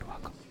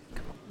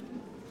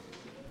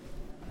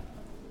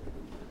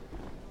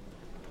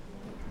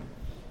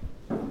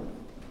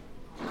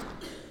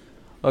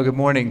Well, good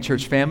morning,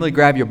 church family.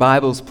 Grab your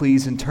Bibles,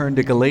 please, and turn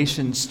to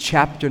Galatians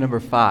chapter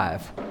number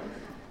 5.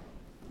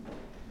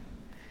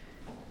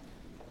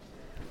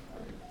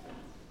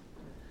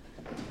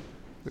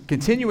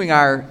 Continuing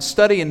our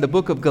study in the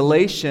book of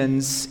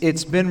Galatians,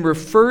 it's been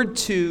referred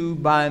to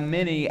by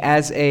many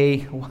as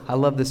I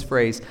love this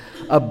phrase,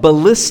 a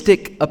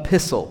ballistic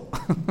epistle.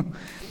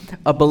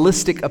 A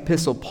ballistic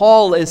epistle.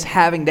 Paul is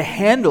having to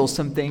handle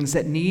some things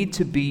that need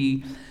to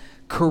be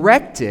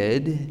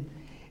corrected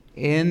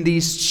in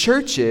these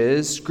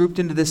churches grouped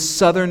into this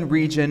southern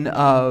region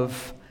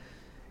of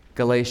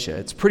Galatia.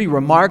 It's pretty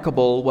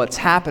remarkable what's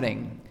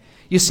happening.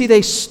 You see,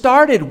 they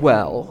started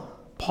well.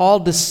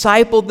 Paul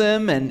discipled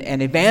them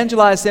and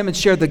evangelized them and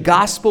shared the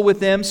gospel with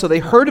them. So they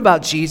heard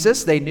about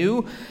Jesus. They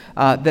knew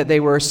that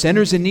they were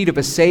sinners in need of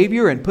a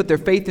Savior and put their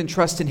faith and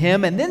trust in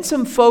Him. And then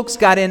some folks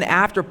got in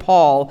after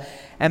Paul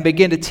and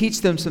began to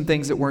teach them some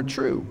things that weren't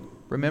true.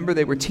 Remember,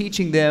 they were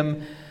teaching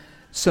them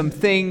some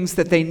things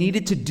that they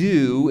needed to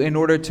do in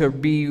order to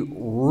be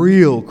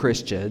real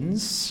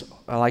Christians.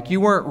 Like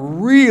you weren't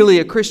really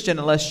a Christian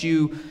unless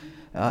you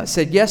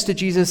said yes to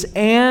Jesus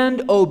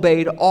and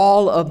obeyed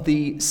all of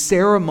the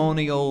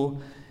ceremonial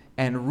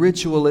and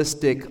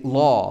ritualistic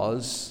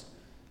laws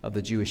of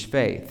the Jewish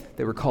faith.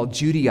 They were called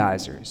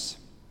Judaizers.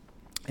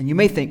 And you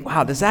may think,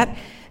 wow, does that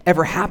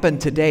ever happen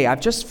today? I've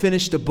just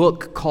finished a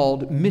book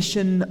called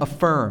Mission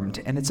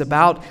Affirmed, and it's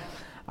about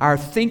our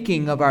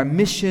thinking of our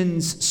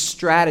missions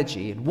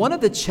strategy. And one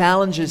of the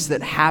challenges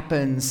that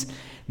happens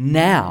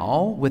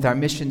now with our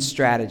mission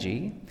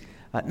strategy,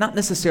 not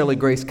necessarily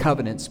Grace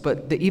Covenants,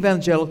 but the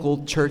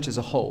evangelical church as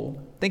a whole,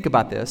 think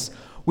about this.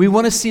 We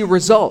want to see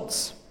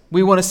results.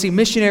 We want to see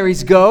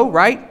missionaries go,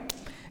 right?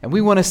 And we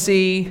want to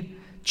see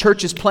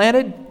churches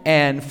planted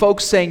and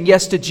folks saying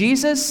yes to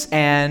Jesus,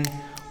 and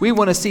we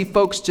want to see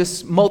folks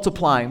just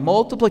multiplying.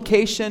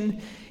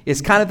 Multiplication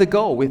is kind of the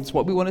goal. It's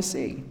what we want to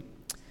see.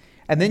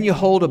 And then you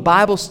hold a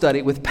Bible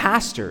study with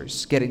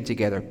pastors getting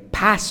together.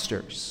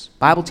 Pastors,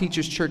 Bible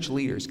teachers, church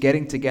leaders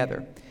getting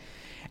together.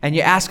 And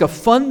you ask a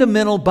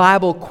fundamental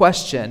Bible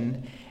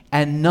question,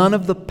 and none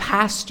of the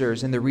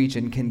pastors in the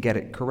region can get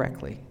it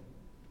correctly.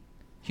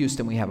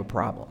 Houston, we have a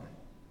problem.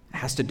 It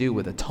has to do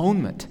with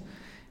atonement. It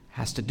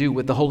has to do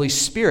with the Holy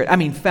Spirit. I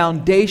mean,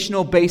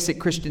 foundational, basic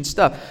Christian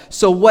stuff.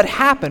 So what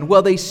happened?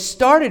 Well, they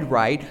started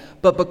right,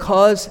 but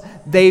because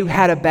they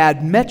had a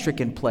bad metric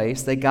in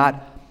place, they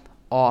got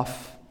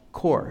off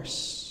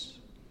course.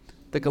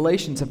 The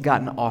Galatians have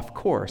gotten off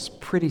course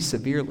pretty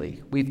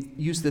severely. We've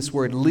used this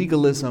word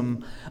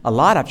legalism a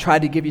lot. I've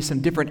tried to give you some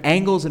different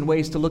angles and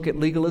ways to look at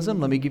legalism.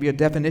 Let me give you a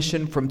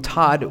definition from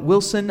Todd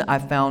Wilson I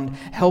found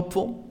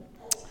helpful.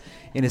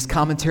 In his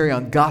commentary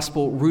on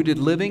gospel-rooted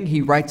living,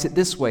 he writes it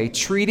this way: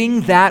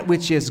 treating that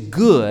which is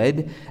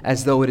good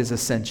as though it is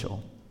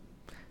essential.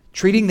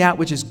 Treating that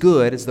which is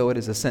good as though it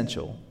is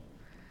essential.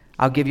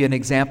 I'll give you an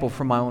example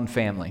from my own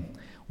family.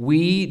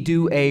 We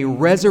do a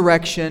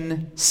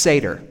resurrection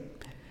Seder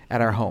at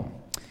our home.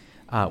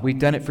 We've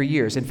done it for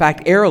years. In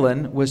fact,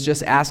 Erilyn was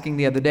just asking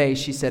the other day,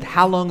 she said,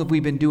 how long have we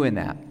been doing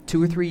that?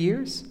 2 or 3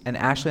 years? And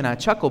Ashley and I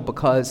chuckled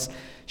because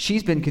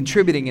she's been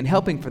contributing and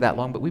helping for that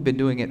long, but we've been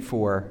doing it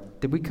for,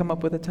 did we come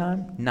up with a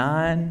time?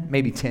 9,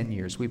 maybe 10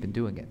 years we've been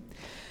doing it.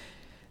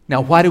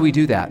 Now, why do we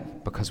do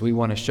that? Because we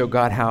want to show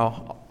God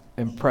how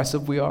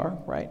impressive we are,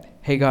 right?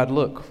 Hey, God,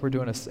 look, we're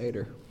doing a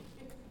Seder.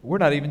 We're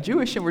not even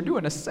Jewish and we're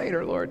doing a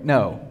Seder, Lord.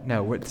 No,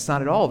 it's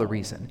not at all the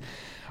reason.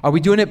 Are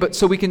we doing it but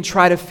so we can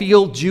try to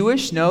feel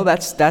Jewish? No,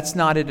 that's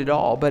not it at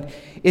all. But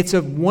it's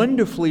a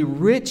wonderfully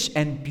rich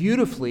and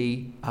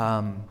beautifully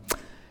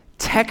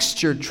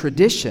textured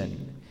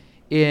tradition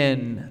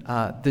in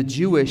the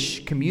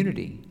Jewish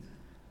community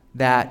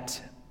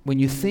that when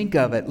you think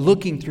of it,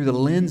 looking through the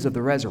lens of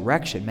the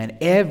resurrection, man,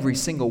 every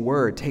single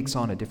word takes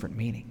on a different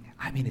meaning.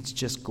 I mean, it's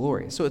just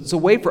glorious. So it's a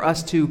way for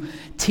us to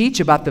teach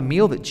about the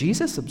meal that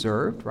Jesus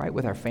observed, right,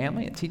 with our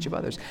family and teach of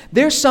others.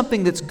 There's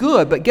something that's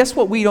good, but guess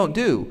what we don't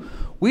do?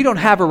 We don't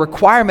have a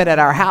requirement at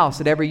our house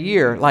that every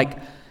year, like,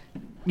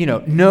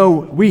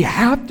 no, we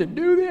have to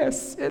do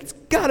this. It's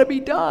got to be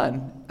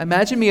done.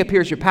 Imagine me up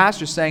here as your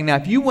pastor saying, now,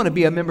 if you want to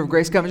be a member of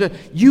Grace Covenant,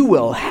 you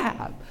will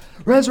have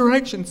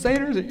resurrection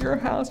Seders at your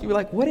house. You'd be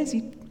like, what is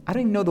he? I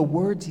don't even know the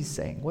words he's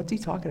saying. What's he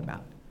talking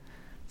about?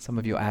 Some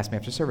of you ask me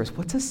after service,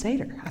 what's a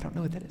Seder? I don't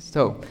know what that is.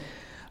 So,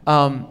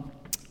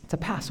 it's a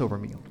Passover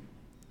meal.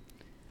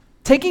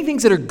 Taking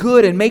things that are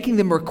good and making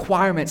them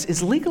requirements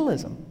is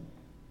legalism.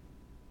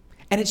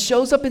 And it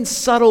shows up in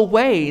subtle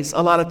ways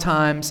a lot of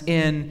times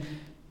in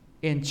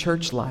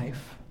church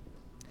life.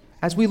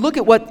 As we look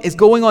at what is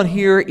going on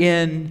here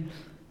in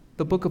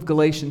the book of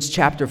Galatians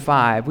chapter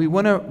 5, we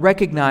want to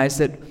recognize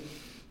that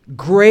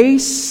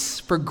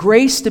for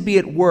grace to be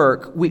at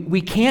work,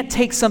 we can't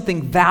take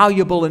something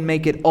valuable and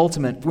make it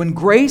ultimate. When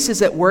grace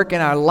is at work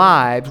in our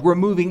lives, we're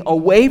moving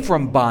away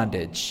from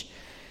bondage.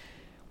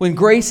 When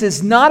grace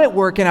is not at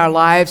work in our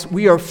lives,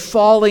 we are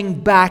falling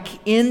back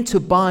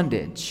into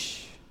bondage.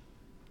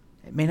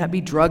 It may not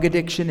be drug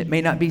addiction. It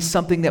may not be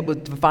something that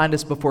would define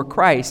us before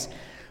Christ,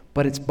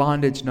 but it's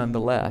bondage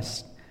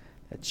nonetheless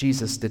that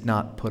Jesus did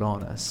not put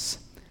on us.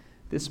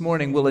 This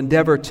morning we'll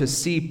endeavor to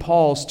see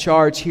Paul's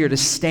charge here to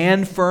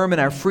stand firm in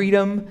our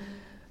freedom,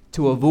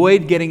 to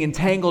avoid getting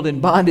entangled in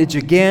bondage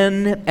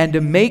again, and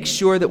to make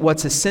sure that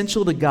what's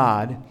essential to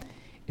God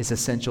is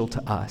essential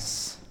to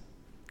us.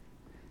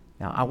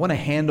 Now, I want to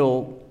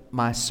handle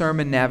my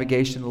sermon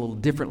navigation a little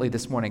differently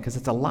this morning because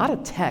it's a lot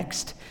of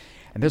text,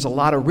 and there's a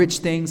lot of rich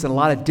things and a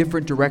lot of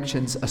different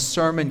directions a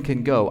sermon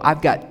can go.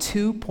 I've got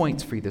 2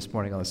 points for you this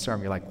morning on the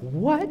sermon. You're like,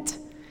 what?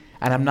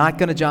 And I'm not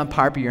going to John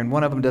Piper you, and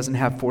one of them doesn't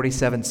have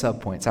 47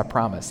 subpoints, I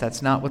promise.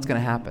 That's not what's going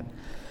to happen.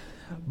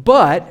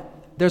 But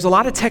there's a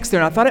lot of text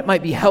there, and I thought it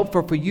might be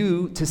helpful for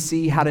you to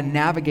see how to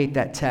navigate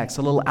that text,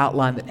 a little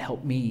outline that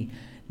helped me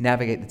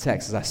navigate the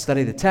text. As I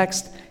study the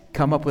text,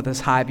 come up with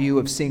this high view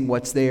of seeing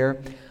what's there.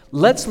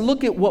 Let's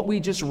look at what we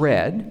just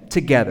read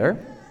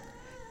together,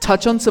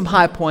 touch on some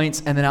high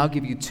points, and then I'll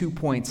give you 2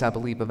 points, I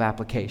believe, of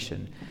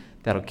application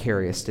that'll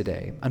carry us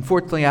today.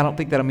 Unfortunately, I don't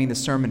think that'll mean the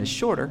sermon is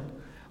shorter,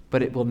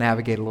 but it will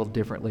navigate a little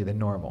differently than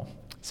normal.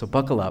 So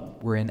buckle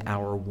up. We're in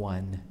hour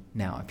 1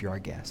 now, if you're our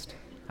guest.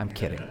 I'm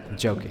kidding. I'm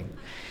joking.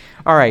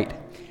 All right.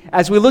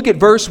 As we look at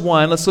verse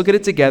 1, let's look at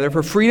it together.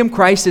 For freedom,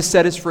 Christ has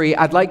set us free.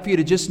 I'd like for you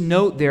to just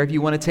note there, if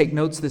you want to take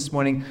notes this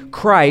morning,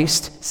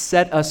 Christ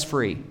set us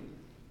free.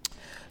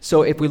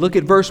 So if we look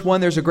at verse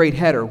 1, there's a great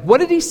header. What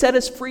did he set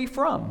us free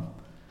from?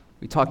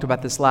 We talked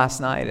about this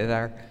last night at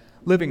our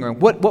living room.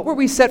 What were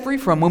we set free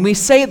from? When we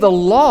say the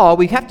law,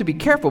 we have to be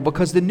careful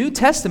because the New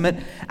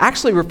Testament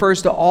actually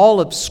refers to all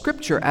of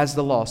Scripture as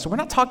the law. So we're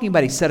not talking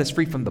about he set us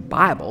free from the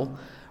Bible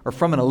or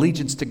from an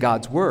allegiance to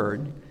God's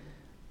Word.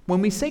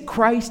 When we say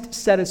Christ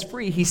set us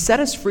free, he set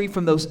us free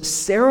from those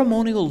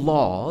ceremonial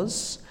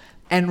laws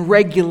and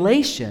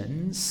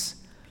regulations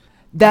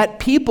that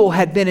people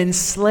had been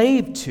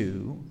enslaved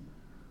to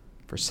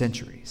for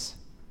centuries.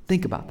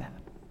 Think about that.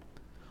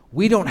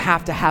 We don't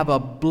have to have a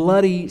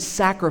bloody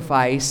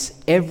sacrifice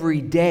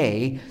every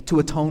day to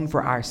atone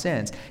for our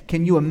sins.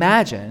 Can you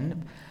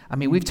imagine? I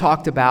mean, we've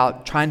talked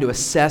about trying to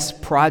assess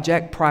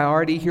project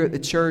priority here at the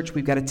church.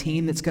 We've got a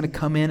team that's going to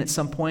come in at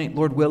some point,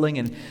 Lord willing,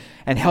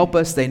 and help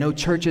us. They know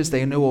churches,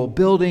 they know old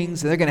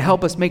buildings, and they're going to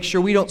help us make sure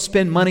we don't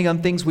spend money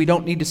on things we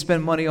don't need to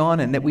spend money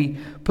on and that we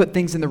put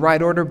things in the right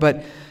order.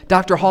 But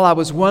Dr. Hall, I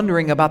was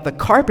wondering about the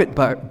carpet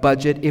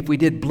budget if we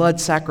did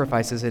blood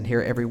sacrifices in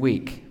here every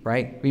week,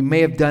 right? We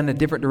may have done a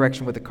different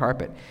direction with the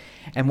carpet.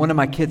 And one of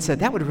my kids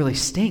said, that would really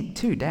stink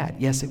too, Dad.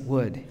 Yes, it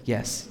would.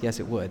 Yes,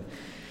 it would.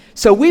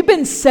 So we've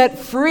been set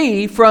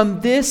free from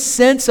this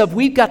sense of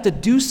we've got to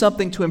do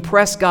something to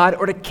impress God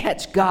or to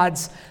catch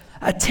God's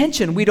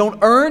attention. We don't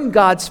earn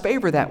God's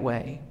favor that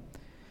way.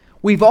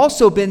 We've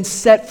also been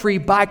set free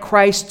by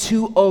Christ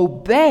to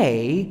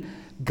obey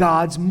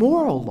God's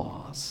moral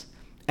laws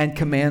and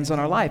commands on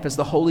our life as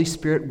the Holy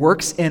Spirit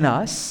works in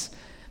us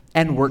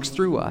and works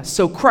through us.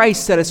 So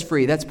Christ set us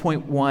free. That's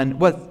point 1.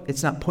 Well,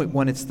 it's not point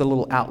 1, it's the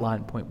little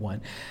outline, point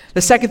 1.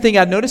 The second thing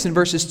I'd notice in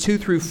verses 2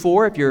 through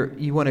 4, if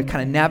you want to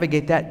kind of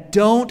navigate that,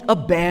 don't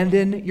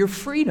abandon your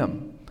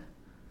freedom.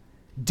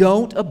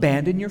 Don't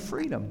abandon your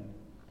freedom.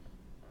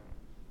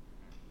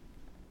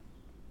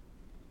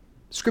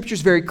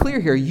 Scripture's very clear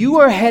here. You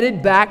are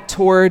headed back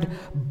toward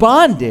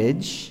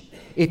bondage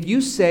if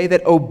you say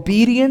that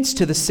obedience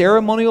to the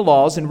ceremonial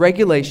laws and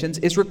regulations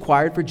is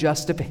required for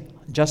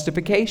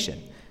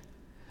justification.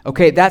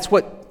 Okay, that's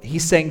what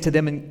he's saying to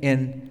them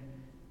in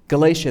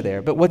Galatia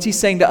there. But what's he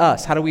saying to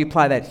us? How do we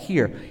apply that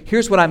here?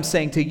 Here's what I'm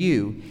saying to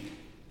you.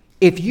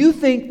 If you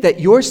think that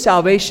your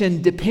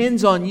salvation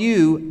depends on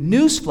you,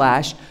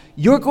 newsflash,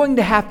 you're going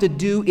to have to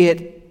do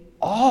it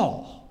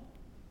all.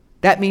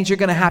 That means you're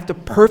going to have to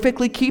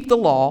perfectly keep the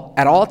law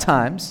at all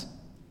times.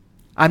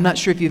 I'm not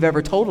sure if you've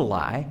ever told a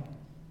lie,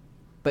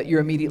 but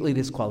you're immediately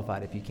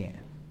disqualified if you can.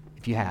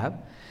 If you have.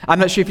 I'm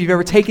not sure if you've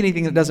ever taken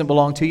anything that doesn't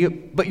belong to you,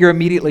 but you're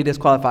immediately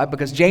disqualified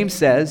because James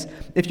says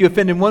if you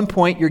offend in one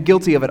point, you're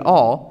guilty of it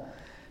all.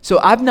 So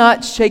I've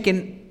not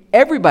shaken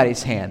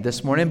everybody's hand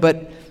this morning,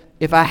 but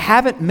if I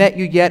haven't met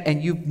you yet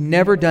and you've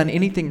never done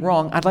anything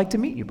wrong, I'd like to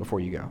meet you before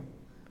you go.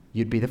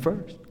 You'd be the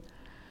first.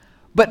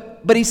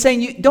 But he's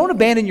saying you don't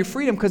abandon your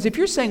freedom, because if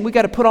you're saying we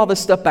got to put all this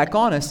stuff back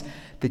on us,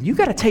 then you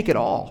got to take it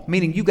all,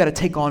 meaning you got to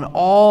take on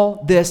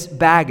all this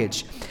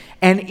baggage.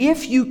 And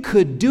if you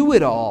could do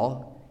it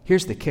all,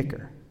 here's the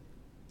kicker.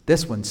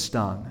 This one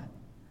stung.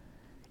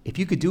 If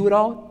you could do it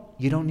all,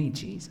 you don't need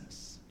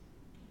Jesus.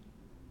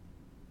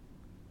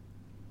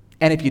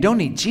 And if you don't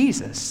need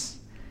Jesus,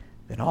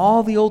 then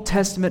all the Old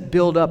Testament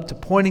build up to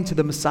pointing to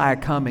the Messiah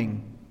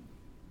coming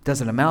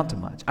doesn't amount to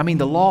much. I mean,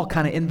 the law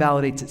kind of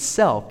invalidates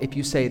itself if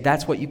you say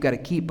that's what you've got to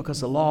keep,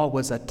 because the law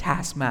was a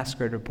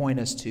taskmaster to point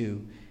us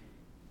to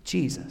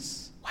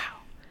Jesus. Wow.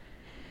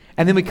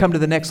 And then we come to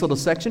the next little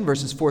section,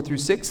 verses 4 through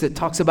 6, that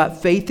talks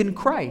about faith in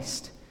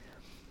Christ.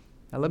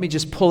 Now, let me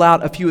just pull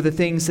out a few of the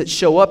things that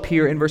show up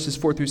here in verses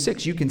 4 through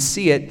 6. You can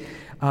see it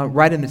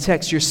right in the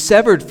text. You're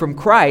severed from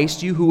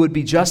Christ, you who would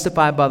be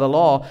justified by the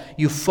law.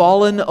 You've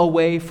fallen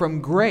away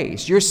from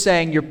grace. You're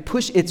saying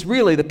it's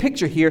really, the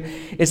picture here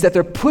is that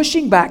they're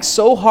pushing back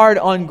so hard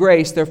on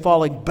grace, they're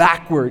falling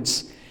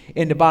backwards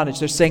into bondage.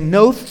 They're saying,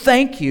 no,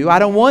 thank you. I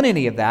don't want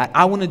any of that.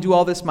 I want to do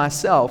all this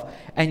myself.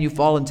 And you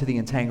fall into the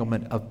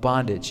entanglement of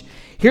bondage.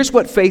 Here's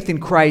what faith in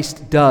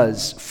Christ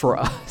does for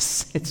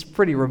us. It's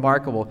pretty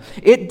remarkable.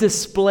 It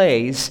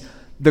displays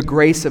the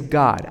grace of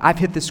God. I've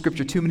hit this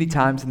scripture too many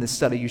times in this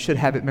study. You should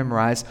have it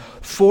memorized.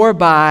 For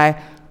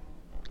by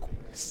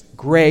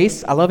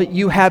grace, I love it,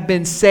 you have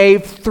been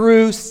saved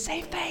through,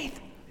 say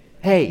faith.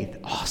 Faith,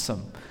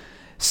 awesome.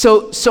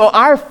 So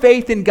our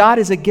faith in God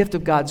is a gift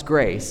of God's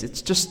grace.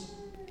 It's just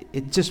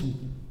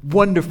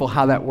wonderful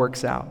how that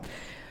works out.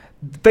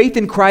 Faith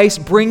in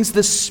Christ brings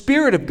the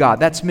Spirit of God.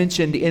 That's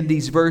mentioned in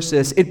these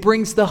verses. It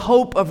brings the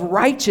hope of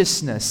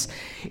righteousness.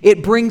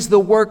 It brings the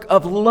work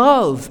of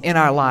love in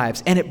our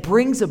lives. And it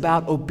brings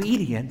about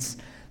obedience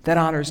that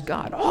honors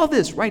God. All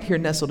this right here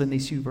nestled in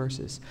these few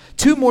verses.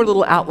 2 more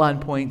little outline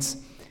points,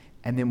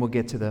 and then we'll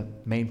get to the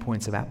main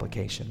points of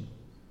application.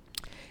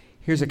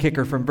 Here's a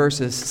kicker from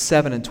verses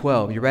 7 and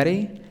 12. You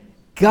ready?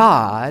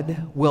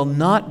 God will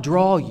not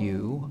draw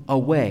you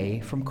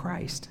away from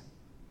Christ.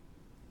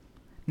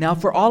 Now,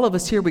 for all of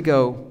us here, we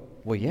go,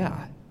 well,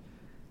 yeah.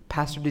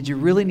 Pastor, did you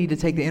really need to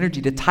take the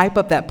energy to type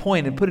up that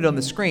point and put it on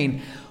the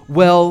screen?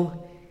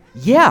 Well,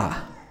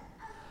 yeah.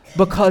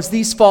 Because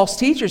these false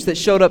teachers that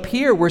showed up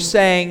here were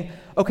saying,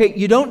 okay,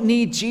 you don't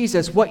need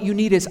Jesus. What you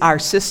need is our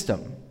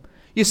system.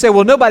 You say,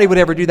 well, nobody would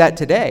ever do that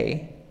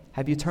today.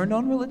 Have you turned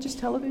on religious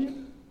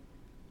television?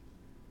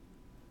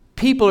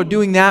 People are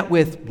doing that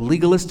with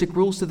legalistic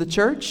rules to the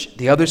church.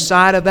 The other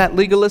side of that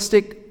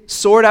legalistic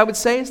sword, I would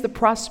say, is the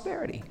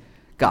prosperity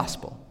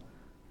gospel.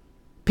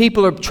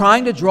 People are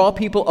trying to draw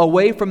people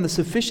away from the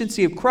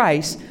sufficiency of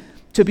Christ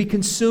to be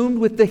consumed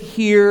with the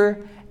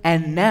here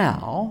and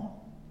now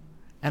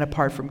and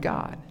apart from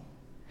God.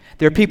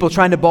 There are people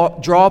trying to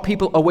draw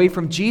people away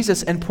from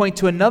Jesus and point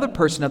to another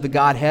person of the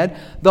Godhead,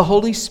 the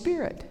Holy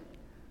Spirit.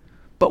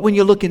 But when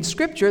you look in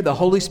Scripture, the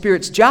Holy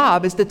Spirit's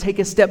job is to take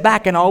a step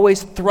back and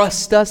always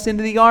thrust us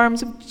into the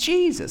arms of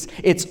Jesus.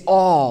 It's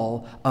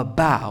all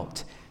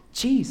about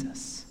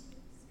Jesus.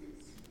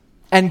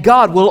 And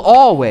God will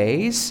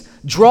always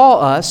draw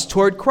us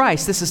toward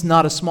Christ. This is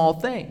not a small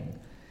thing.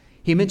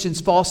 He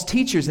mentions false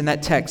teachers in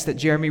that text that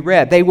Jeremy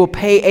read. They will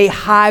pay a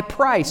high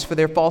price for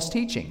their false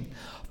teaching.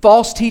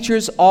 False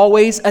teachers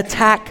always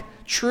attack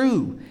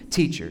true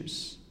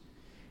teachers.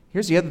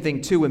 Here's the other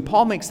thing, too. When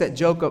Paul makes that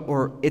joke,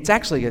 or it's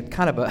actually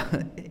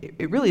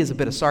it really is a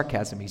bit of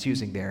sarcasm he's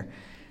using there.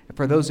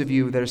 For those of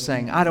you that are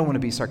saying, I don't want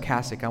to be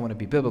sarcastic, I want to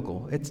be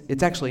biblical,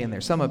 it's actually in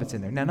there. Some of it's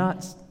in there. Now,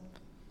 not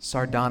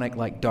sardonic,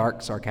 like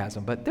dark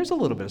sarcasm, but there's a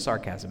little bit of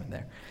sarcasm in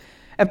there.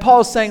 And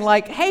Paul's saying,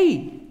 like,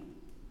 hey,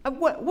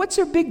 what's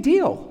their big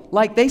deal?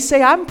 Like, they say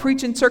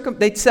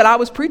they said I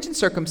was preaching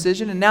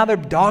circumcision, and now they're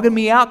dogging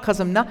me out because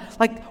I'm not.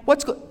 Like,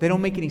 they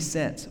don't make any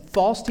sense.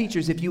 False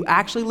teachers, if you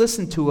actually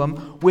listen to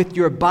them with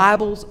your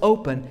Bibles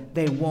open,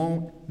 they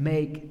won't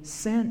make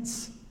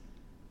sense.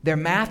 Their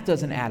math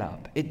doesn't add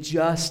up. It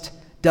just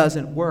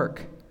doesn't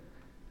work.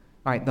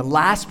 All right, the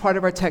last part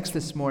of our text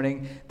this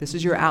morning, this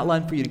is your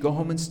outline for you to go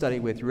home and study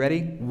with. You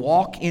ready?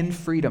 Walk in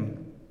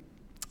freedom.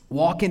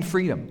 Walk in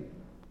freedom.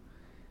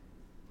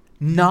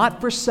 Not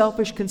for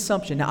selfish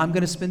consumption. Now, I'm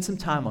going to spend some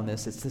time on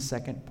this. It's the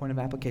second point of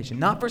application.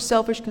 Not for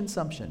selfish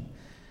consumption,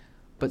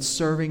 but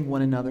serving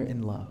one another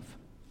in love.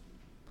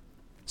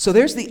 So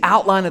there's the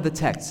outline of the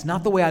text.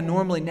 Not the way I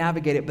normally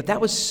navigate it, but that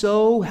was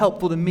so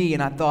helpful to me.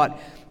 And I thought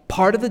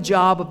part of the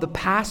job of the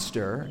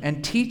pastor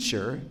and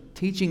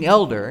teaching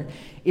elder,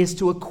 is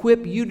to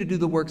equip you to do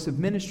the works of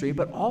ministry,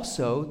 but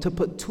also to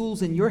put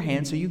tools in your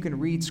hands so you can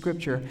read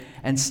Scripture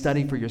and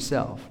study for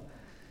yourself.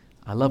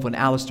 I love when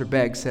Alistair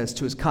Begg says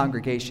to his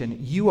congregation,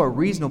 you are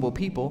reasonable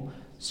people,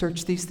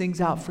 search these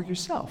things out for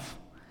yourself.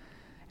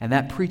 And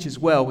that preaches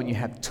well when you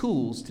have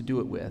tools to do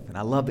it with. And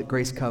I love that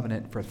Grace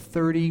Covenant for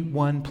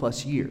 31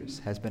 plus years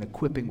has been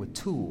equipping with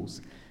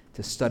tools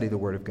to study the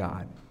Word of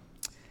God.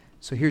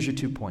 So here's your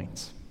 2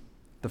 points.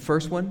 The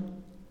first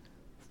one,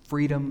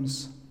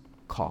 freedom's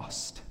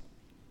cost.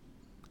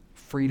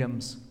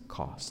 Freedom's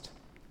cost.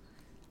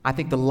 I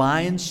think the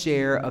lion's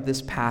share of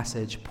this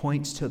passage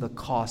points to the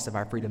cost of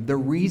our freedom. The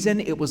reason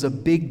it was a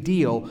big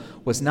deal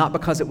was not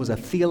because it was a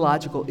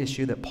theological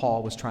issue that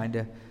Paul was trying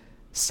to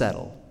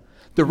settle.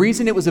 The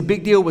reason it was a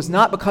big deal was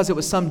not because it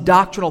was some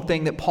doctrinal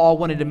thing that Paul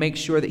wanted to make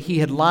sure that he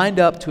had lined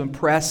up to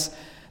impress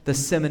the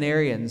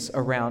seminarians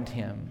around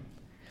him.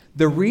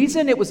 The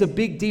reason it was a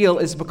big deal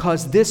is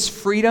because this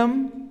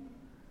freedom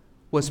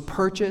was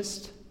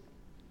purchased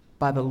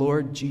by the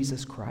Lord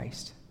Jesus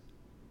Christ.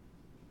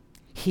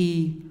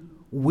 He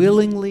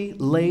willingly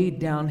laid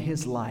down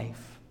his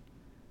life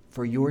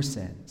for your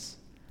sins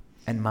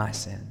and my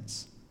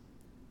sins.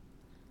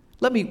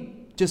 Let me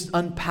just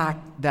unpack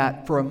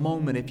that for a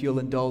moment, if you'll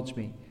indulge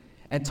me,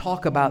 and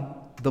talk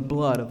about the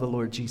blood of the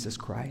Lord Jesus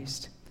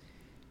Christ.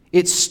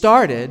 It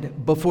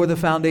started before the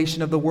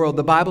foundation of the world.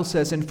 The Bible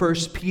says in 1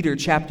 Peter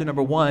chapter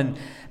number 1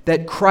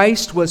 that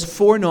Christ was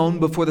foreknown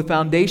before the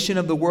foundation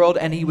of the world,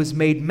 and he was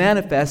made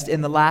manifest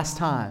in the last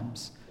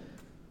times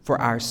for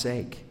our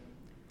sake.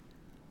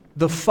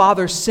 The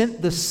Father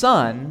sent the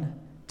Son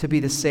to be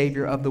the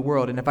Savior of the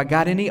world. And if I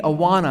got any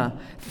Awana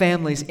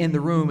families in the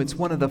room, it's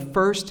one of the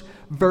first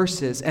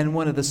verses and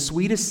one of the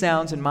sweetest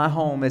sounds in my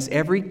home as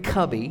every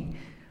cubby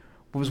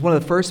was one of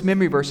the first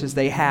memory verses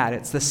they had.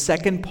 It's the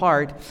second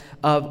part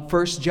of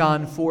 1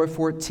 John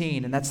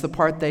 4:14, and that's the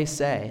part they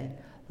say.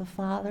 The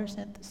Father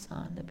sent the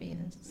Son to be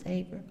the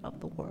Savior of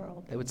the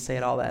world. They would say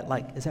it all that,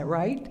 like, is that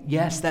right?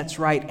 Yes, that's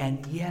right.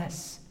 And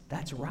yes,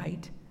 that's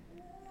right.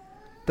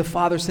 The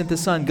Father sent the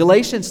Son.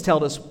 Galatians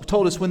told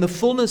us when the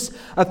fullness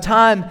of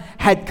time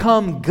had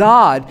come,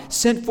 God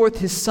sent forth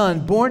His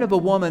Son, born of a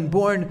woman,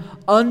 born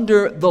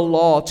under the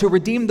law, to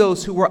redeem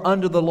those who were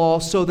under the law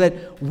so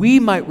that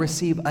we might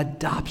receive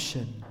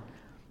adoption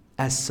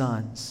as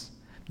sons.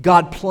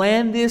 God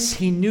planned this,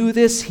 He knew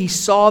this, He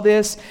saw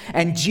this,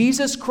 and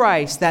Jesus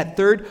Christ, that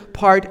third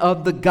part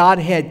of the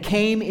Godhead,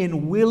 came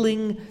in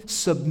willing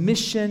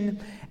submission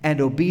and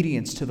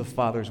obedience to the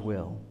Father's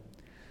will.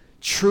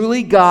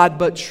 Truly God,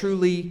 but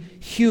truly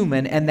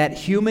human, and that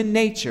human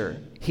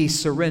nature He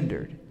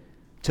surrendered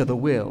to the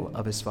will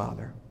of His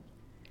Father.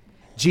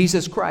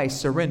 Jesus Christ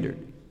surrendered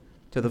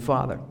to the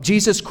Father.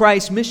 Jesus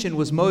Christ's mission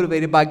was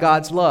motivated by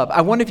God's love.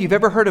 I wonder if you've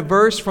ever heard a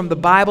verse from the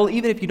Bible,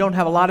 even if you don't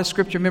have a lot of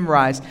scripture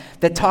memorized,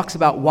 that talks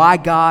about why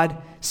God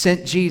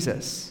sent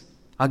Jesus.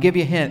 I'll give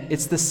you a hint.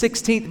 It's the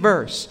 16th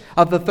verse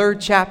of the 3rd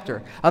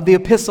chapter of the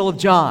Epistle of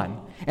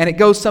John. And it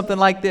goes something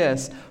like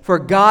this. For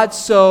God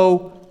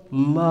so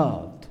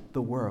loved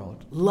the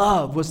world.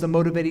 Love was the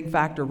motivating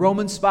factor.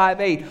 Romans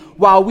 5:8.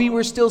 While we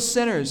were still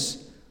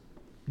sinners,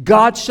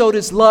 God showed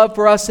His love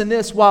for us in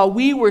this. While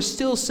we were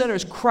still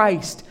sinners,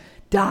 Christ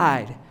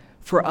died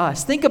for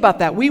us. Think about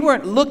that. We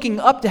weren't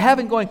looking up to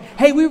heaven going,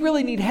 hey, we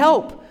really need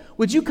help.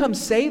 Would you come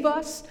save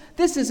us?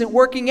 This isn't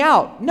working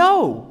out.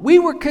 No, we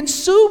were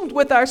consumed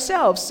with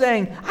ourselves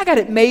saying, I got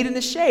it made in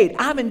the shade.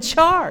 I'm in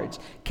charge.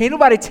 Can't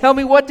nobody tell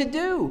me what to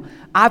do.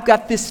 I've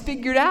got this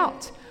figured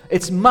out.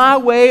 It's my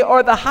way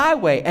or the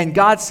highway. And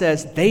God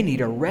says they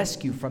need a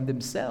rescue from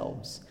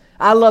themselves.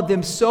 I love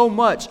them so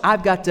much,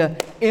 I've got to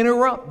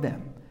interrupt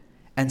them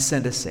and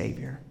send a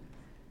Savior.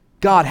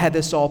 God had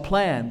this all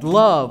planned.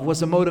 Love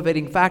was a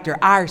motivating factor.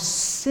 Our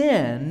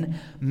sin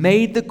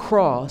made the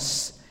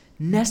cross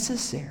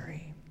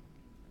necessary.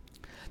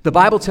 The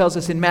Bible tells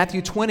us in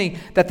Matthew 20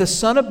 that the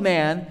Son of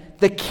Man,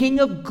 the King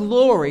of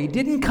glory,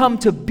 didn't come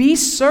to be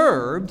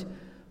served,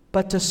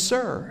 but to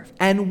serve,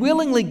 and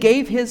willingly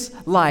gave His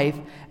life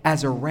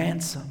as a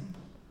ransom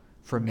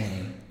for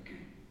many.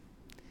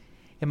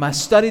 In my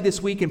study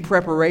this week in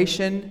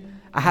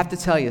preparation, I have to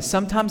tell you,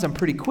 sometimes I'm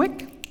pretty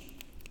quick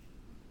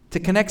to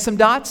connect some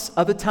dots.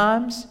 Other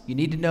times, you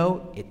need to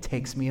know, it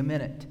takes me a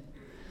minute.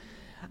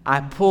 I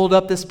pulled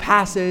up this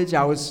passage.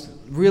 I was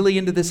really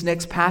into this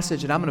next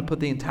passage, and I'm going to put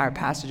the entire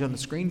passage on the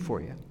screen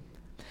for you.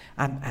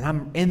 And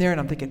I'm in there, and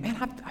I'm thinking, man,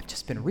 I've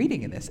just been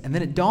reading in this. And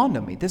then it dawned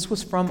on me, this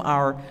was from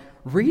our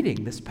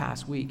reading this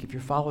past week, if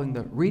you're following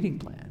the reading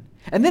plan.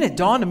 And then it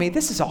dawned on me,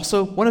 this is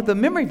also one of the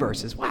memory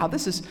verses. Wow,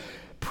 this is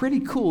pretty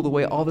cool the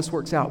way all this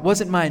works out.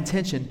 Wasn't my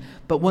intention,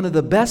 but one of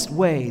the best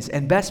ways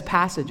and best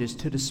passages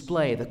to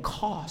display the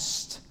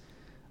cost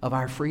of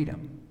our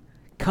freedom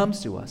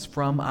comes to us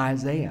from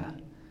Isaiah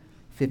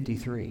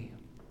 53.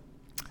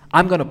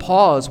 I'm going to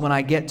pause when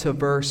I get to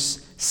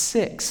verse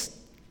 6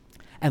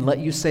 and let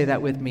you say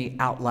that with me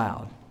out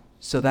loud.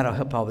 So that'll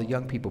help all the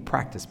young people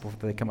practice before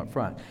they come up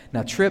front.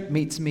 Now, Tripp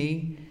meets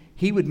me.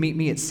 He would meet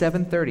me at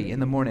 7:30 in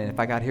the morning if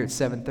I got here at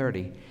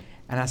 7:30.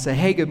 And I say,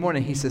 hey, good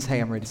morning. He says, hey,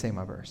 I'm ready to say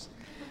my verse.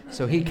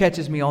 So he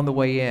catches me on the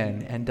way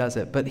in and does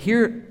it. But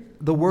hear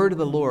the word of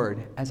the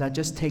Lord as I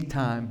just take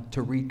time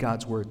to read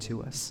God's word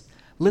to us.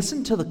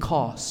 Listen to the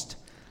cost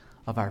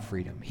of our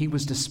freedom. He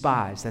was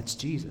despised, that's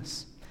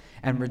Jesus,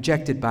 and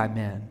rejected by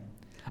men,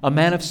 a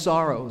man of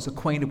sorrows,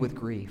 acquainted with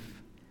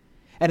grief.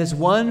 And as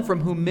one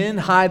from whom men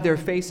hide their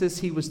faces,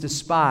 He was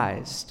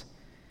despised,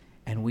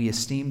 and we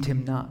esteemed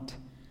Him not.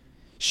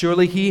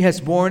 Surely He has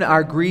borne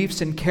our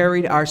griefs and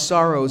carried our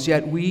sorrows,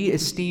 yet we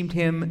esteemed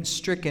Him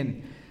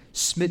stricken,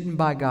 smitten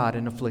by God,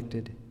 and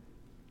afflicted.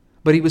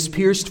 But He was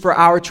pierced for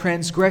our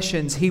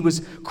transgressions. He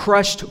was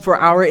crushed for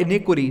our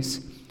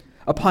iniquities.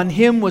 Upon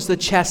Him was the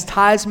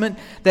chastisement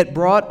that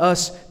brought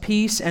us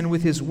peace, and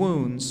with His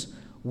wounds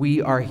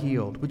we are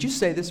healed. Would you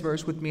say this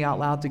verse with me out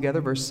loud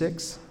together? Verse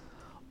 6.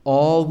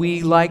 All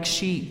we like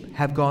sheep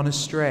have gone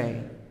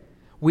astray.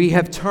 We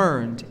have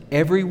turned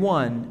every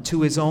one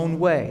to his own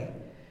way,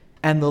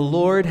 and the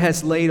Lord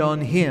has laid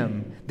on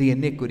Him the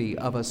iniquity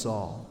of us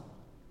all.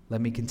 Let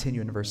me continue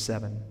in verse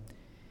 7.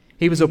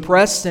 He was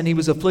oppressed and He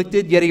was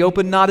afflicted, yet He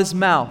opened not His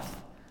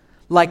mouth.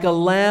 Like a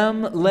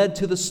lamb led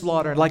to the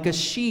slaughter, like a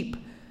sheep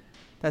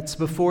that's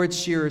before its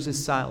shearers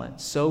is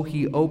silent, so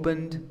He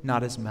opened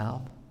not His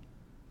mouth.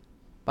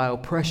 By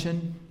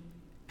oppression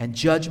and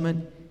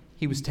judgment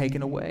He was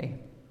taken away.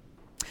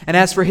 And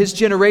as for His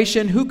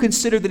generation, who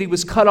considered that He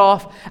was cut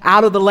off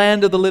out of the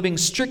land of the living,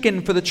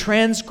 stricken for the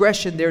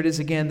transgression, there it is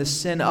again, the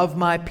sin of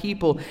my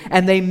people.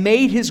 And they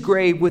made His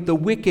grave with the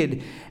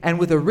wicked and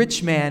with a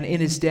rich man in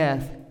his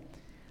death,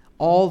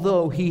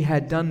 although He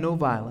had done no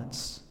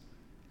violence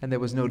and there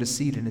was no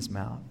deceit in His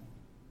mouth.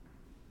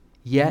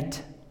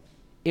 Yet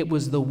it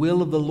was the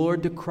will of the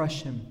Lord to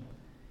crush him.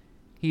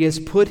 He has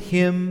put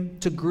him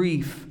to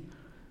grief.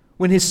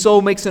 When his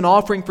soul makes an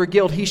offering for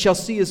guilt, he shall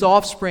see his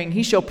offspring.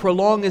 He shall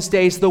prolong his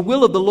days. The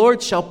will of the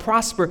Lord shall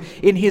prosper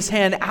in his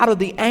hand. Out of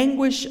the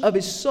anguish of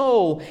his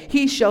soul,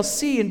 he shall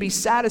see and be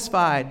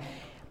satisfied.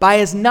 By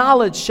his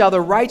knowledge shall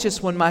the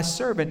righteous one, my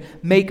servant,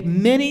 make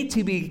many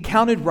to be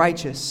counted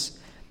righteous,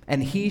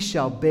 and he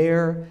shall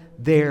bear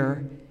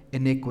their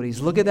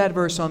iniquities. Look at that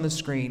verse on the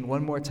screen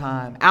one more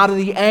time. Out of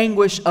the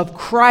anguish of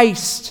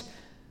Christ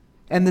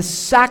and the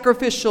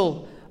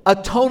sacrificial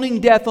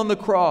atoning death on the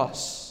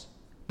cross,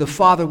 the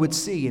Father would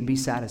see and be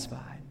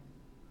satisfied.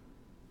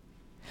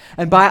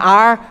 And by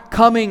our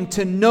coming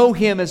to know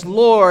him as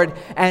Lord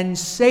and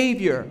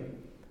Savior,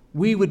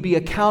 we would be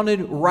accounted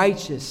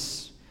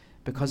righteous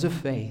because of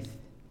faith,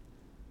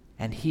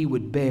 and he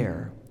would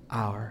bear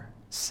our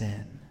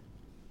sin.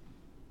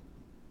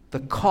 The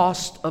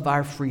cost of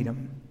our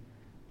freedom.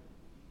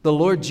 The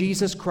Lord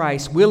Jesus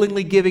Christ,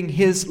 willingly giving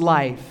his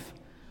life,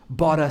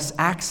 bought us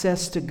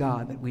access to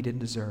God that we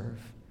didn't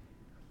deserve.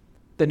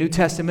 The New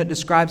Testament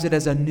describes it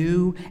as a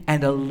new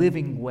and a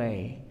living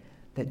way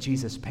that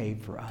Jesus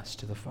paid for us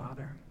to the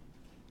Father.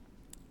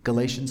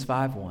 Galatians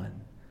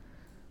 5:1.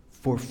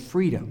 For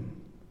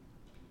freedom,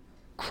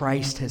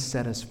 Christ has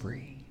set us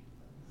free.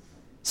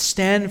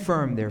 Stand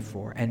firm,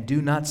 therefore, and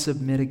do not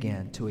submit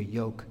again to a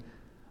yoke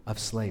of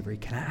slavery.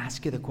 Can I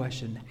ask you the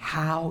question,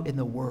 how in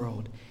the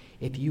world,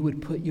 if you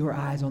would put your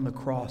eyes on the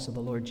cross of the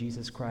Lord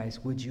Jesus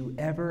Christ, would you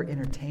ever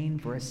entertain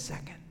for a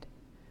second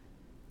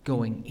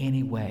going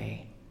any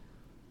way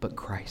but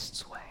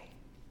Christ's way?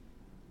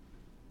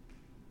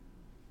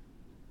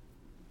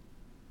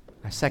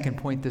 Our second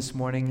point this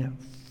morning,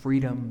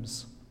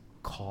 freedom's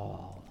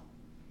call.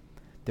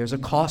 There's a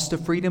cost to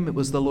freedom. It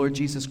was the Lord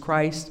Jesus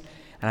Christ.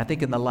 And I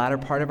think in the latter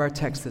part of our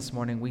text this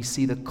morning, we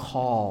see the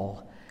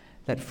call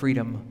that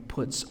freedom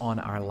puts on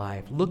our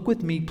life. Look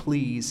with me,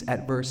 please,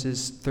 at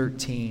verses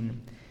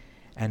 13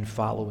 and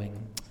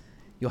following.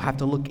 You'll have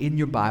to look in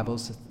your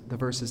Bibles. The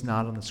verse is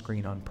not on the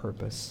screen on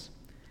purpose.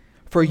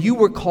 For you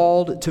were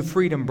called to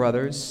freedom,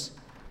 brothers.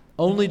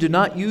 Only do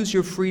not use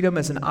your freedom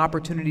as an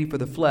opportunity for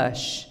the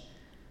flesh,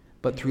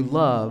 but through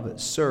love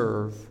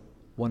serve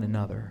one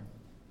another.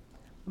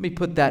 Let me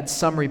put that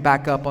summary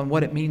back up on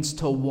what it means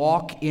to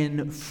walk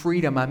in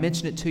freedom. I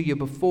mentioned it to you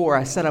before.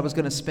 I said I was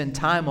going to spend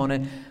time on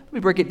it. Let me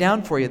break it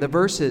down for you. The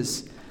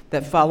verses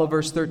that follow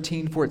verse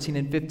 13, 14,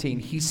 and 15.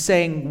 He's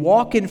saying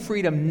walk in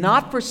freedom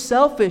not for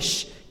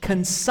selfish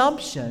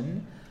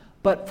consumption,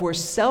 but for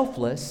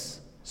selfless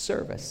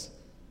service.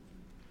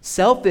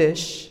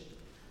 Selfish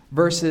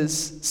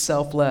versus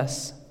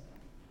selfless.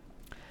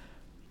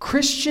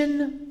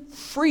 Christian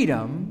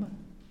freedom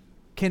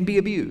can be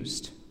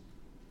abused.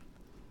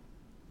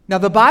 Now,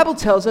 the Bible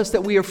tells us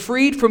that we are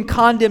freed from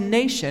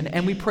condemnation,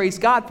 and we praise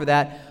God for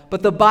that.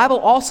 But the Bible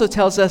also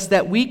tells us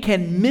that we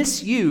can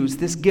misuse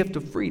this gift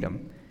of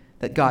freedom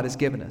that God has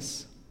given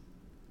us.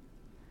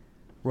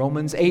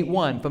 Romans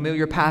 8:1,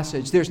 familiar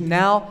passage. There's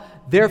now,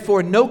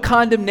 therefore, no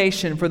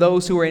condemnation for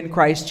those who are in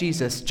Christ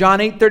Jesus. John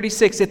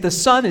 8:36, if the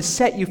Son has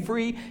set you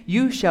free,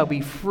 you shall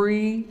be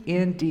free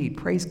indeed.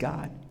 Praise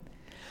God.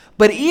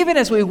 But even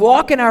as we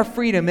walk in our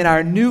freedom, in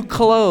our new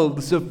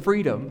clothes of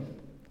freedom,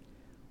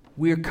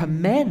 we are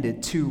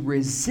commanded to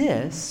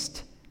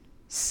resist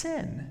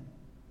sin.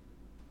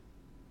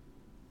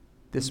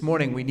 This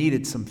morning we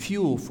needed some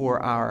fuel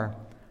for our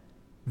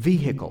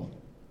vehicle,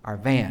 our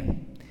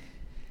van.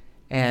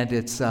 And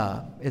it's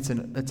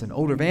an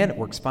older van. It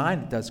works fine.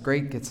 It does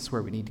great. Gets us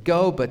where we need to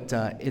go. But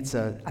it's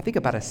I think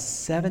about a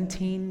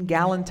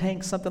 17-gallon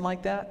tank, something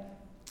like that.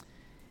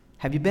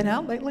 Have you been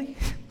out lately?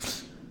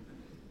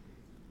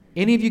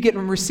 Any of you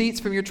getting receipts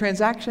from your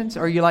transactions?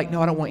 Or are you like,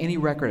 no, I don't want any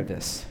record of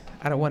this.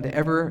 I don't want to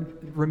ever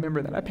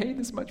remember that I paid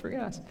this much for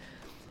gas.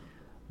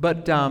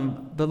 But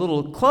the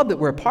little club that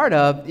we're a part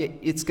of,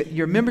 it's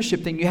your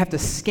membership thing. You have to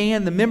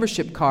scan the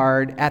membership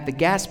card at the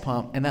gas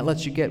pump, and that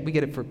lets you we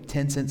get it for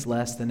 10 cents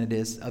less than it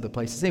is other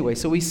places. Anyway,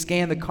 so we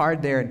scan the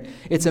card there, and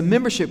it's a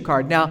membership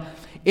card. Now,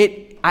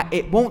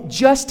 it won't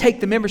just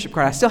take the membership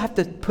card. I still have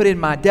to put in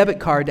my debit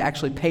card to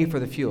actually pay for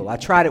the fuel. I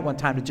tried it one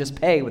time to just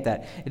pay with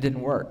that. It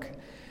didn't work.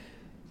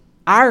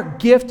 Our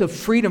gift of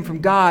freedom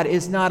from God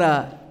is not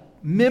a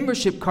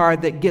membership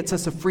card that gets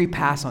us a free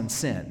pass on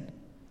sin.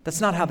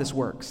 That's not how this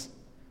works.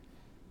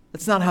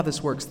 That's not how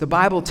this works. The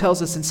Bible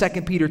tells us in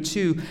 2 Peter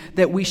 2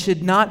 that we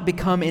should not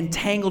become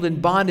entangled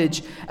in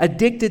bondage,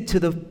 addicted to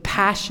the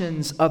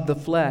passions of the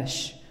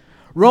flesh.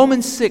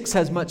 Romans 6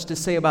 has much to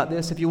say about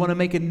this. If you want to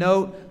make a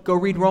note, go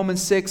read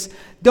Romans 6.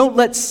 Don't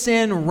let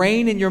sin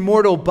reign in your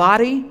mortal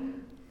body.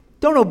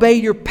 Don't obey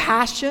your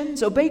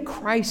passions. Obey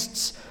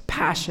Christ's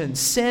passions.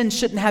 Sin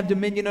shouldn't have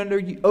dominion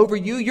over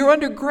you. You're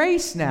under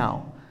grace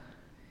now.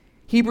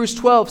 Hebrews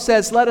 12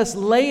 says, let us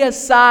lay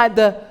aside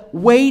the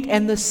weight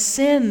and the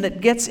sin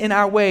that gets in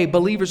our way.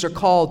 Believers are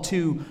called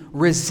to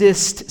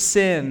resist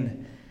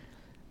sin.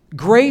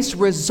 Grace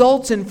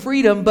results in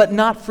freedom, but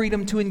not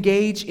freedom to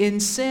engage in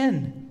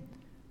sin.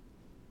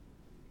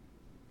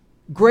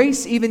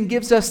 Grace even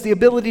gives us the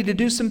ability to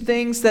do some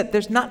things that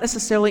there's not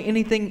necessarily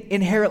anything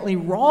inherently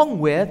wrong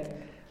with,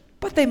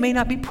 but they may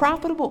not be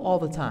profitable all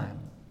the time.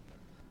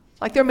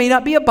 Like there may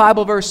not be a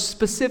Bible verse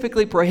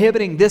specifically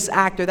prohibiting this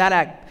act or that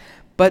act,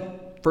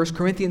 but 1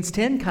 Corinthians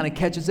 10 kind of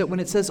catches it when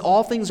it says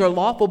all things are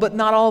lawful, but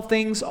not all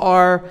things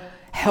are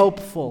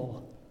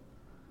helpful.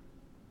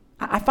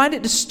 I find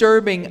it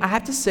disturbing. I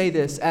have to say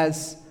this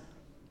as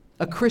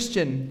a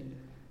Christian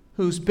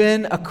who's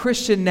been a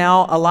Christian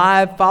now,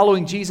 alive,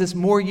 following Jesus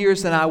more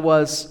years than I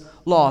was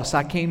lost.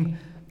 I came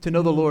to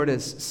know the Lord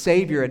as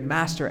Savior and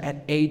Master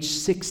at age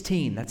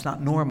 16. That's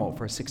not normal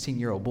for a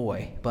 16-year-old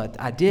boy, but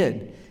I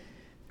did.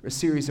 A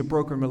series of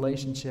broken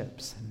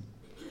relationships. And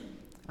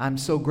I'm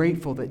so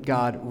grateful that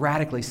God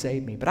radically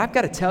saved me. But I've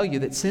got to tell you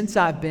that since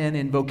I've been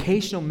in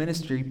vocational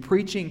ministry,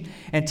 preaching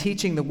and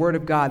teaching the Word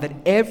of God, that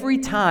every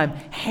time,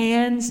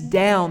 hands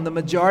down, the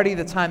majority of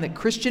the time that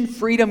Christian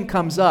freedom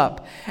comes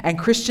up and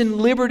Christian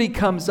liberty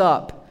comes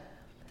up,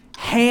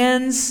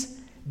 hands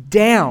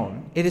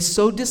down, it is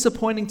so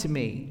disappointing to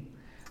me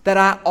that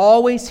I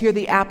always hear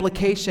the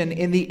application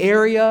in the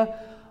area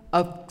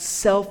of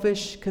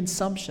selfish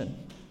consumption.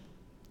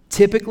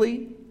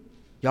 Typically,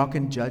 y'all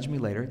can judge me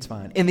later, it's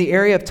fine, in the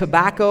area of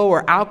tobacco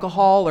or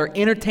alcohol or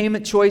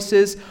entertainment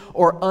choices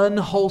or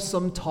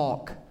unwholesome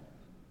talk.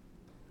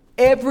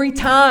 Every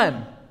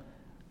time.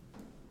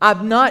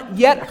 I've not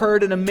yet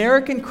heard an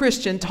American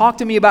Christian talk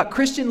to me about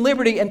Christian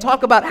liberty and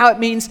talk about how it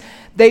means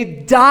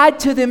they've died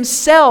to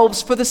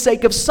themselves for the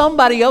sake of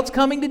somebody else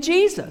coming to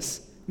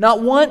Jesus.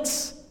 Not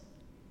once.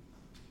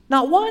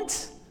 Not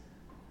once.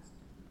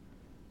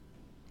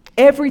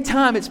 Every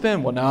time it's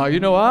been, well, now,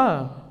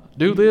 I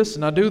do this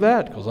and I do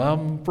that because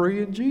I'm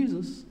free in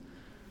Jesus.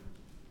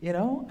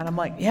 And I'm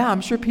like, yeah,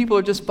 I'm sure people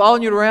are just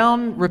following you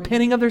around,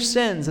 repenting of their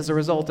sins as a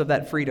result of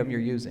that freedom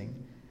you're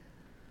using.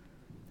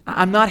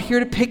 I'm not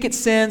here to pick at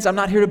sins. I'm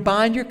not here to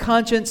bind your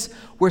conscience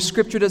where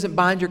Scripture doesn't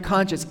bind your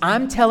conscience.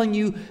 I'm telling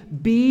you,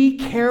 be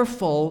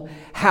careful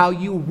how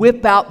you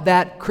whip out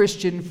that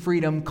Christian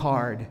freedom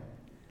card.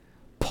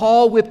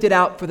 Paul whipped it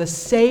out for the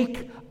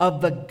sake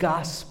of the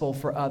gospel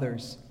for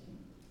others.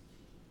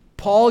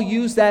 Paul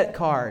used that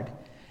card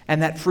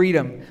and that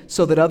freedom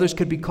so that others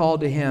could be called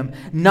to him,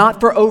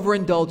 not for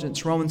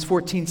overindulgence. Romans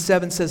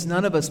 14:7 says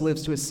none of us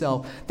lives to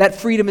himself. That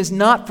freedom is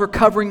not for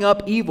covering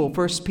up evil.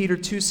 1 Peter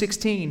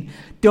 2:16.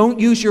 Don't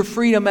use your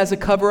freedom as a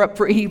cover-up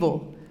for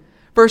evil.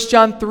 1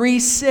 John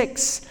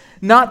 3:6.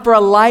 Not for a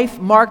life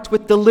marked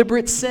with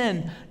deliberate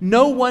sin.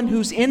 No one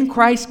who's in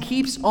Christ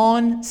keeps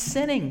on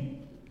sinning.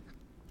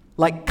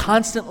 Like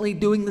constantly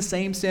doing the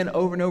same sin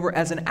over and over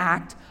as an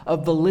act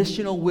of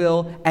volitional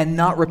will and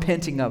not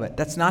repenting of it.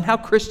 That's not how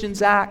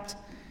Christians act.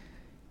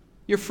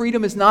 Your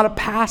freedom is not a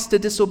pass to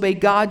disobey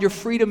God. Your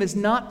freedom is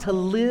not to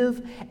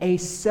live a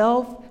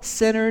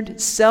self-centered,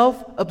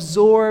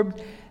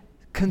 self-absorbed,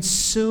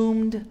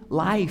 consumed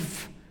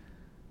life.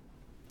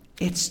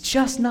 It's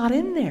just not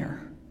in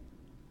there.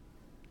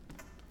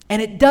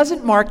 And it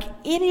doesn't mark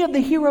any of the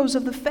heroes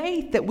of the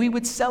faith that we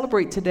would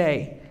celebrate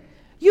today.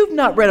 You've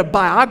not read a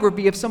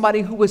biography of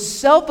somebody who was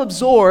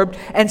self-absorbed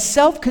and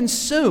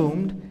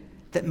self-consumed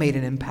that made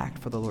an impact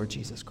for the Lord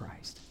Jesus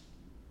Christ.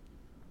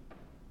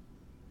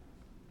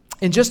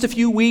 In just a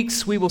few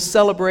weeks, we will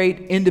celebrate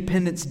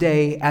Independence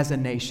Day as a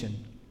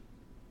nation,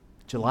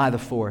 July the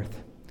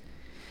 4th.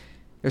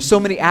 There's so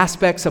many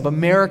aspects of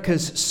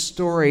America's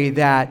story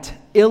that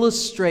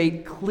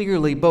illustrate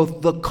clearly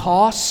both the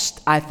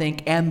cost, I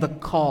think, and the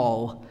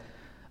call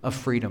of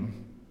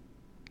freedom.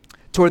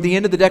 Toward the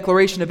end of the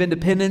Declaration of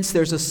Independence,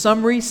 there's a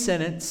summary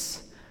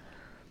sentence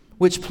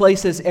which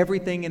places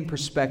everything in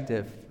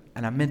perspective.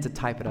 And I meant to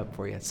type it up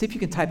for you. See if you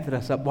can type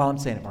this up while I'm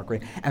saying it, Mark.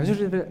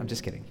 I'm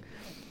just kidding.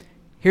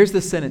 Here's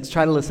the sentence.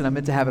 Try to listen. I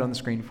meant to have it on the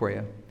screen for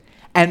you.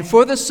 And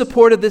for the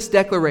support of this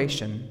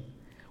declaration,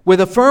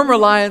 with a firm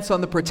reliance on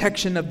the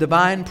protection of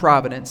divine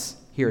providence,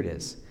 here it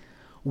is,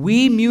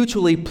 we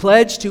mutually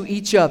pledge to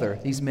each other,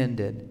 these men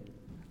did,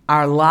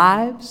 our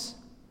lives,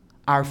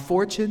 our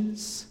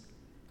fortunes,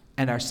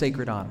 and our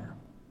sacred honor.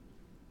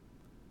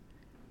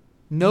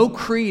 No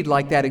creed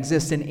like that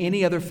exists in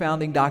any other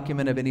founding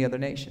document of any other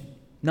nation.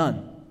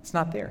 None. It's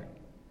not there.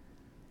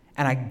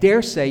 And I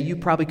dare say you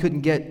probably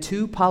couldn't get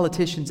two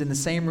politicians in the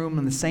same room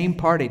in the same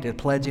party to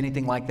pledge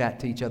anything like that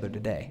to each other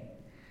today.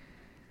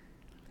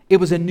 It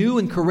was a new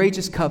and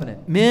courageous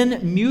covenant.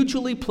 Men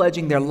mutually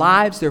pledging their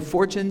lives, their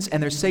fortunes,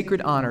 and their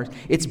sacred honors.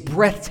 It's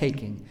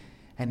breathtaking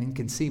and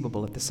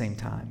inconceivable at the same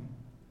time.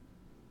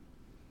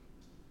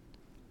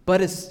 But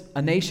as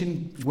a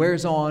nation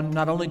wears on,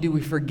 not only do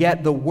we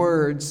forget the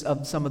words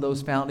of some of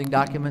those founding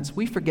documents,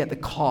 we forget the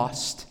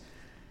cost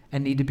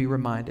and need to be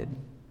reminded.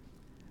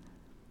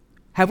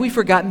 Have we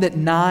forgotten that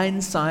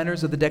 9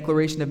 signers of the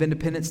Declaration of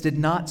Independence did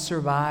not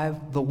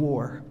survive the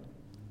war?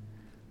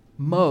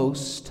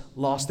 Most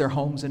lost their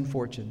homes and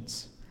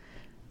fortunes.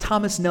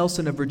 Thomas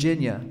Nelson of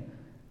Virginia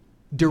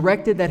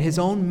directed that his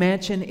own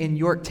mansion in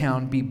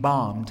Yorktown be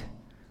bombed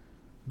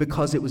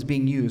because it was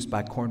being used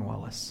by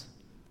Cornwallis.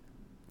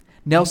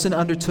 Nelson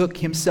undertook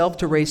himself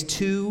to raise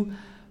 $2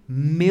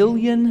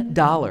 million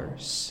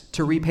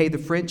to repay the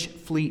French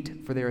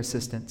fleet for their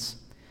assistance.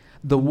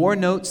 The war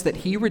notes that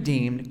he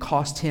redeemed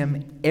cost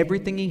him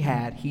everything he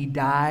had. He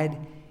died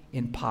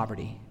in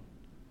poverty.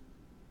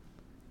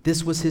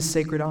 This was his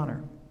sacred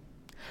honor.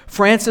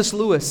 Francis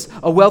Lewis,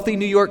 a wealthy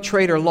New York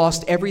trader,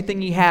 lost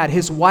everything he had.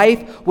 His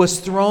wife was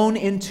thrown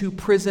into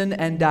prison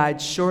and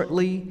died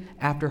shortly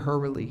after her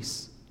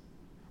release.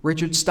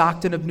 Richard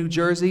Stockton of New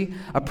Jersey,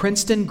 a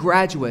Princeton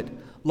graduate,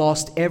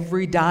 lost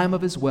every dime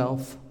of his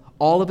wealth,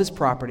 all of his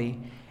property,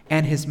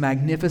 and his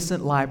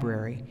magnificent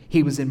library.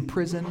 He was in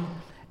prison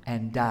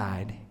and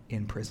died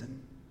in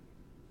prison.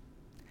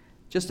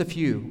 Just a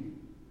few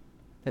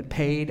that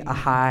paid a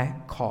high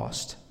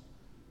cost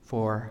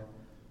for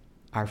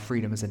our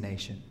freedom as a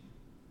nation.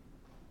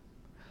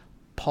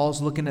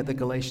 Paul's looking at the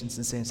Galatians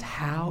and says,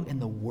 how in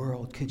the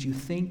world could you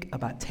think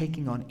about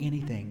taking on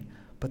anything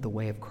but the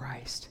way of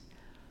Christ?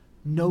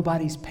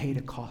 Nobody's paid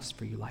a cost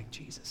for you like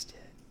Jesus did.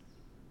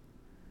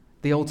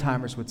 The old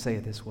timers would say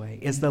it this way: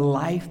 is the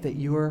life that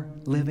you're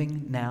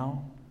living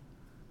now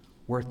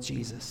worth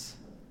Jesus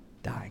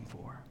dying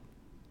for?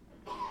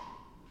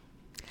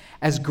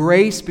 As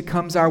grace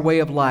becomes our way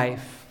of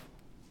life,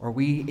 or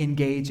we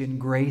engage in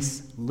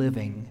grace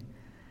living,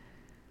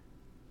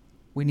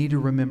 we need to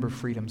remember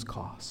freedom's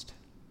cost.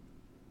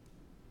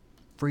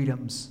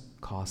 Freedom's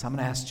cost. I'm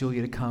going to ask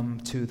Julia to come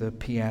to the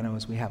piano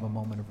as we have a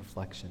moment of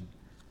reflection.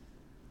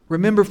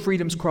 Remember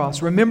freedom's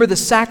cross. Remember the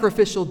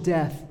sacrificial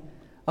death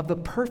of the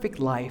perfect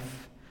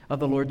life of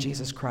the Lord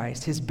Jesus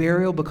Christ, his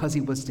burial because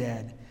he was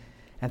dead,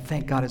 and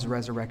thank God his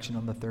resurrection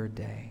on the third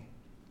day.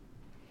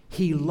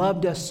 He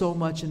loved us so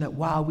much in that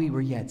while we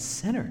were yet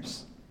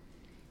sinners,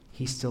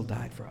 he still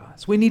died for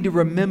us. We need to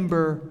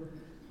remember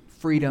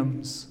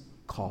freedom's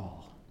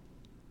call.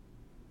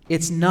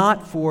 It's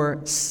not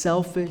for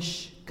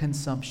selfish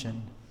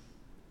consumption.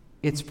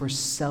 It's for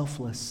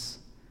selfless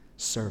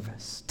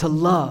service. To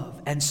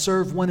love and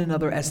serve one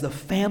another as the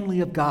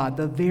family of God,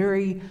 the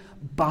very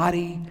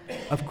body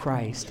of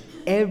Christ.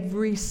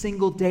 Every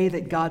single day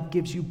that God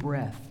gives you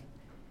breath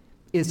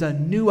is a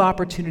new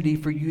opportunity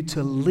for you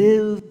to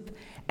live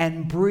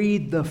and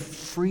breathe the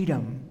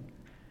freedom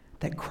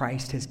that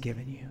Christ has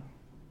given you.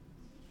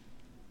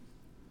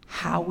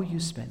 How will you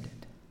spend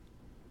it?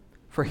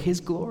 For his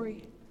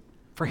glory?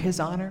 For his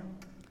honor?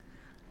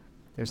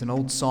 There's an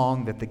old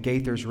song that the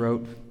Gaithers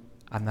wrote.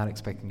 I'm not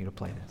expecting you to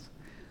play this.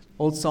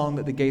 Old song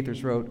that the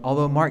Gaithers wrote,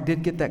 although Mark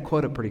did get that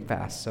quota pretty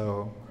fast,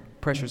 so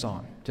pressure's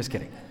on. Just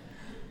kidding.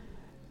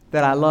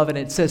 That I love, and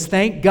it says,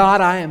 thank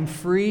God I am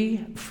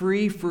free,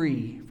 free,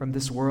 free from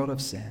this world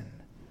of sin.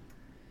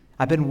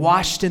 I've been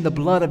washed in the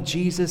blood of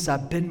Jesus.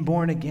 I've been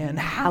born again.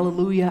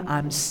 Hallelujah.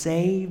 I'm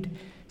saved,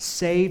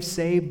 saved,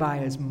 saved by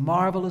his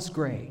marvelous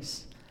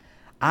grace.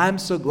 I'm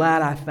so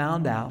glad I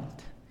found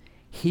out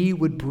he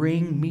would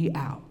bring me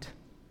out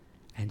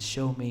and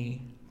show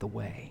me the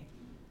way.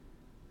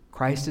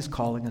 Christ is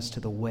calling us to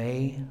the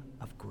way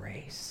of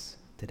grace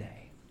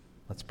today.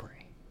 Let's pray.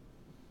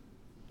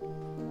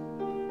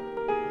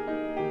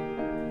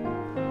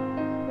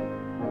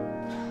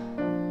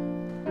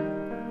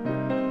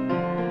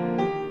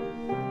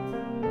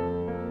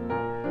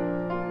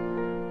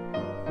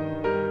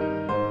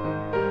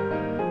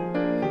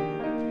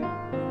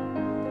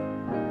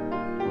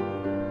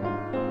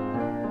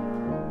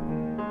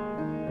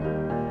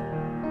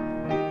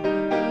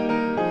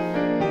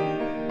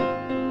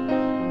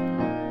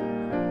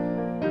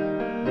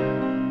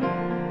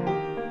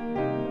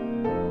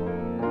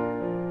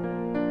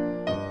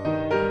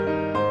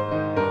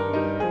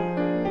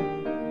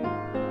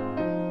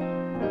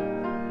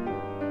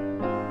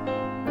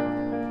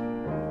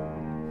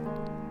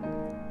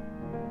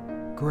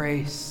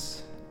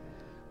 Grace,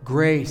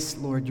 grace,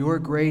 Lord, your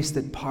grace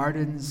that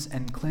pardons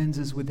and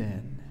cleanses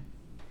within.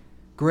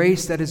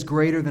 Grace that is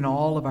greater than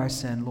all of our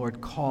sin.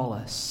 Lord, call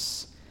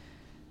us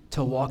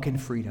to walk in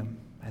freedom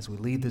as we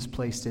leave this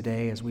place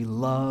today, as we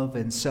love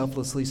and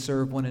selflessly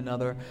serve one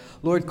another.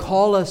 Lord,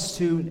 call us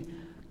to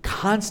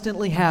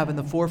constantly have in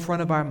the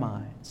forefront of our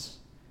minds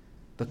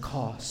the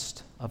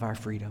cost of our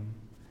freedom,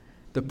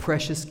 the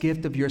precious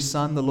gift of your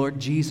Son, the Lord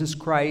Jesus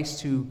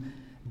Christ, who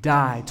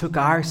died, took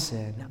our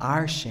sin,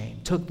 our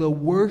shame, took the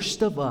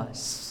worst of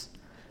us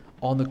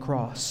on the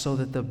cross so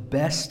that the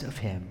best of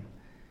him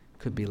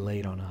could be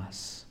laid on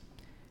us.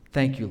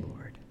 Thank you,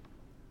 Lord,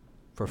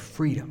 for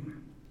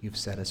freedom. You've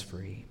set us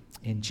free.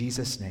 In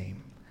Jesus'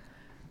 name,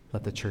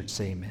 let the church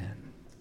say amen.